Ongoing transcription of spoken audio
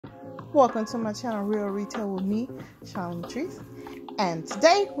Welcome to my channel, Real Retail with me, Shawn Latrice. And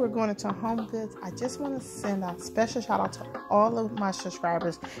today we're going into Home Goods. I just want to send a special shout out to all of my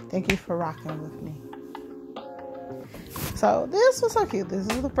subscribers. Thank you for rocking with me. So this was so cute. This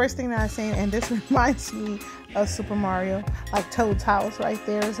is the first thing that I seen, and this reminds me of Super Mario, like Toad's house right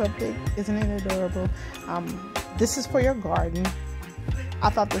there or something. Isn't it adorable? This is for your garden. I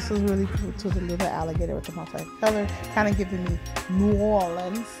thought this was really cool too. The little alligator with the multicolor, kind of giving me New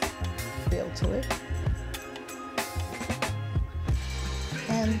Orleans feel to it.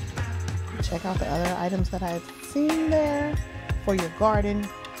 And check out the other items that I've seen there for your garden.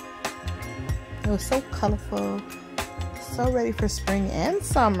 It was so colorful, so ready for spring and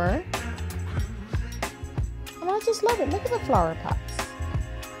summer. And I just love it. Look at the flower pots.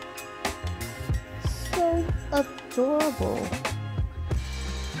 So adorable.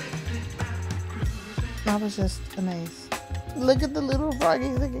 I was just amazed. Look at the little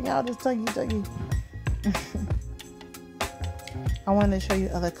froggy sticking out his tongue. I wanted to show you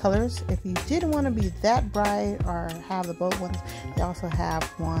other colors. If you didn't want to be that bright or have the bold ones, they also have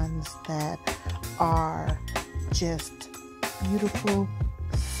ones that are just beautiful,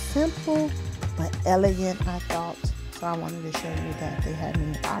 simple, but elegant, I thought. So I wanted to show you that they had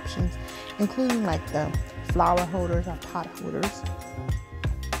many options, including like the flower holders or pot holders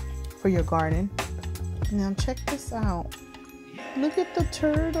for your garden. Now check this out. Look at the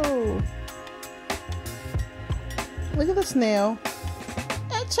turtle. Look at the snail.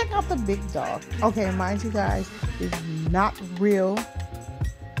 And check out the big dog. Okay, mind you guys, it's not real.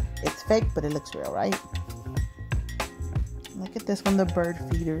 It's fake, but it looks real, right? Look at this one, the bird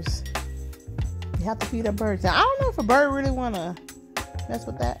feeders. You have to feed a bird. Now, I don't know if a bird really want to mess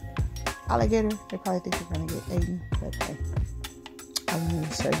with that alligator. They probably think they're going to get eaten. But hey, I'm going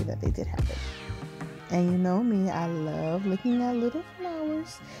to show you that they did have it. And you know me, I love looking at little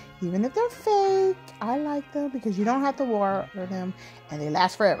flowers. Even if they're fake, I like them because you don't have to water them and they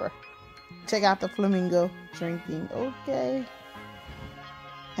last forever. Check out the flamingo drinking. Okay.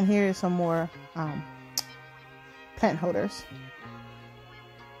 And here is some more plant holders.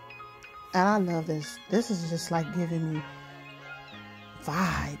 And I love this. This is just like giving me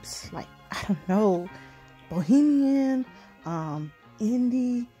vibes. Like, I don't know, bohemian,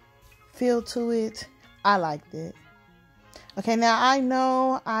 indie feel to it. I liked it. Okay, now I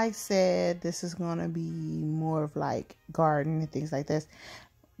know I said this is going to be more of like garden and things like this,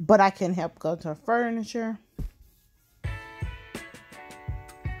 but I couldn't help go to furniture.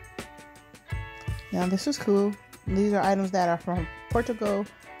 Now this is cool. These are items that are from Portugal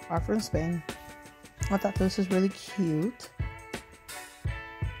or from Spain. I thought this was really cute.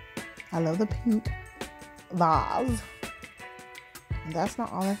 I love the pink vase. And that's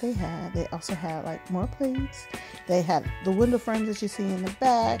not all that they had. They also had like more plates. They had the window frames that you see in the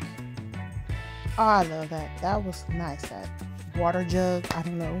back. Oh, I love that. That was nice. That water jug, I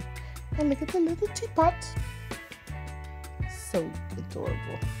don't know. And look at the little teapot. So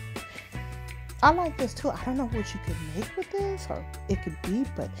adorable. I like this too. I don't know what you could make with this, or it could be,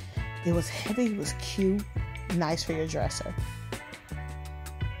 but it was heavy, it was cute, nice for your dresser.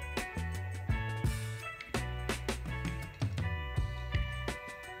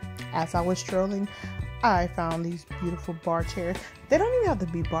 As I was strolling, I found these beautiful bar chairs. They don't even have to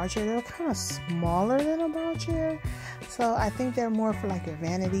be bar chairs. They're kind of smaller than a bar chair. So I think they're more for like your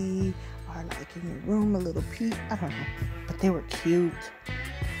vanity or like in your room, a little peek. I don't know. But they were cute,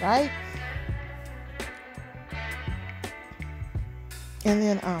 right? And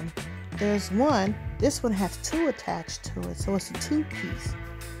then there's one. This one has two attached to it. So it's a two-piece.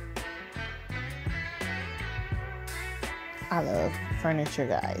 I love furniture,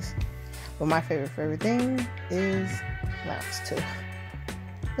 guys. But my favorite thing is lamps too.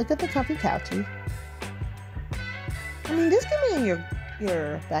 Look at the comfy couchy. I mean, this can be in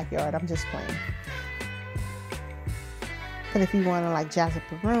your backyard. I'm just playing. But if you want to like jazz up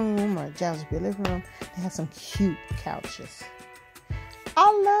a room or jazz up your living room, they have some cute couches.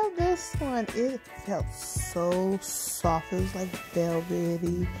 I love this one. It felt so soft. It was like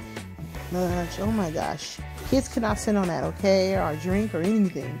velvety. Much. Oh my gosh. Kids cannot sit on that, okay? Or drink or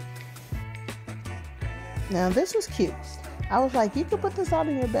anything. Now this was cute. I was like, you could put this out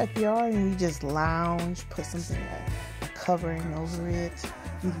in your backyard and you just lounge, put something a covering over it.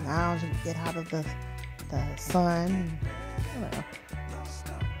 You lounge and get out of the sun. I don't know.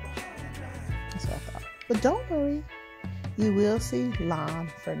 That's what I thought. But don't worry. You will see lawn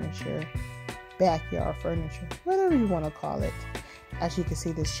furniture, backyard furniture, whatever you want to call it. As you can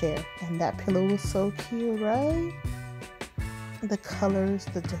see, this chair and that pillow was so cute, right? The colors,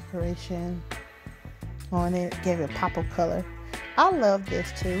 the decoration on it gave it pop of color. I love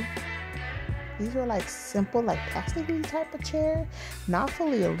this too. These are like simple, like plastic type of chair, not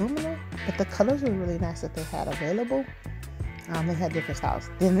fully aluminum, but the colors were really nice that they had available. They had different styles.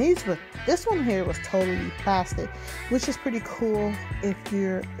 Then this one here was totally plastic, which is pretty cool if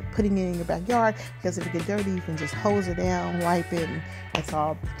you're putting it in your backyard, because if it gets dirty, you can just hose it down, wipe it, and it's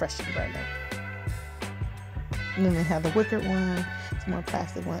all fresh and brand new. And then they have the wicker one, some more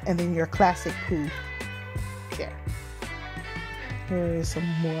plastic one, and then your classic pool chair. Here is some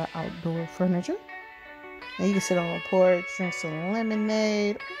more outdoor furniture. And you can sit on a porch, drink some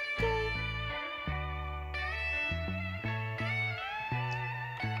lemonade. Okay.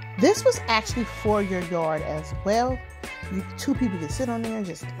 This was actually for your yard as well. Two people can sit on there and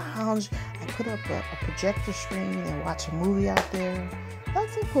just lounge. I put up a projector screen and watch a movie out there.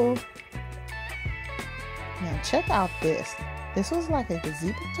 That's so cool. Now check out this. This was like a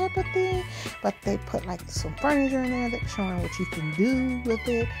gazebo type of thing, but they put like some furniture in there that's showing what you can do with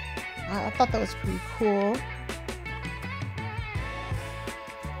it. I thought that was pretty cool.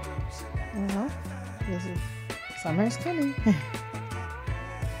 You know, summer is coming.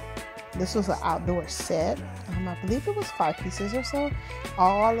 This was an outdoor set. I believe it was 5 pieces or so.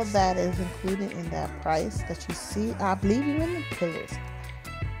 All of that is included in that price that you see. I believe even the pillars.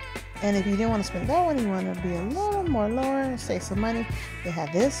 And if you didn't want to spend that one, you want to be a little more lower, save some money, they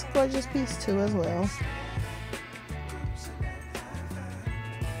have this gorgeous piece too as well.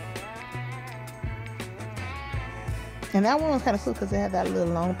 And that one was kind of cool because they had that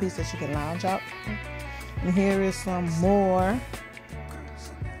little long piece that you can lounge out. And here is some more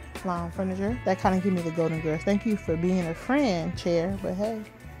lounge furniture. That kind of gave me the golden girl. Thank you for being a friend chair, but hey,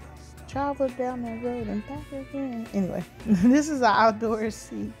 travel down that road and back again. Anyway, this is an outdoor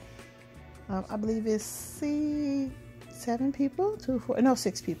seat. I believe it's 7 people,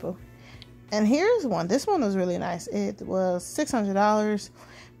 6 people. And here's one. This one was really nice. It was $600.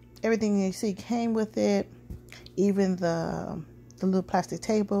 Everything you see came with it. Even the little plastic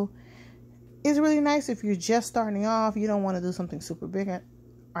table. It's really nice if you're just starting off. You don't want to do something super big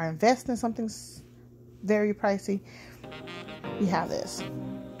or invest in something very pricey. You have this.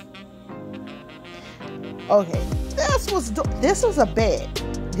 Okay, this was a bed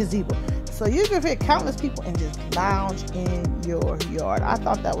gazebo. So you can fit countless people and just lounge in your yard. I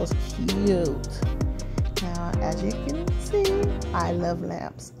thought that was cute. Now, as you can see, I love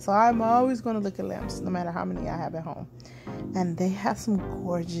lamps. So I'm always going to look at lamps, no matter how many I have at home. And they have some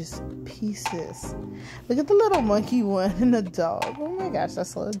gorgeous pieces. Look at the little monkey one and the dog. Oh my gosh, that's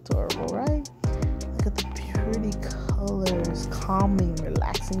so adorable, right? Look at the pretty colors, calming,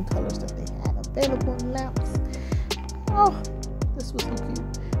 relaxing colors that they had available in lamps. Oh, this was so cute.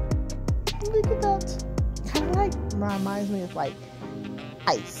 Look at that. Kind of like reminds me of like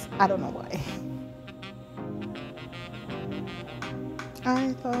ice. I don't know why.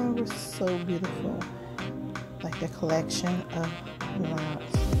 I thought it was so beautiful. Like the collection of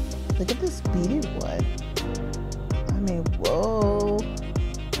lamps. Look at this beaded one. I mean, whoa.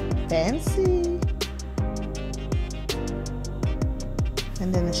 Fancy.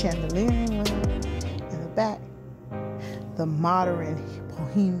 And then the chandelier lamp in the back. The modern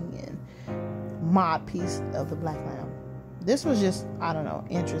bohemian mod piece of the black lamp. This was just, I don't know,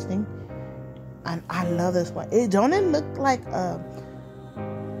 interesting. And I love this one. Don't it look like a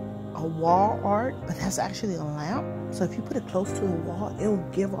wall art, but that's actually a lamp. So if you put it close to a wall, it will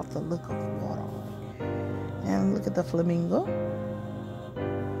give off the look of wall art. And look at the flamingo.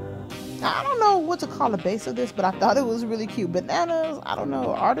 I don't know what to call the base of this, but I thought it was really cute. Bananas, I don't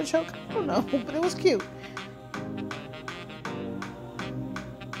know, artichoke, I don't know, but it was cute.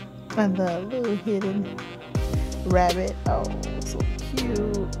 And the little hidden rabbit, oh, so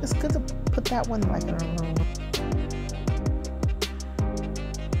cute. It's good to put that one like in a room.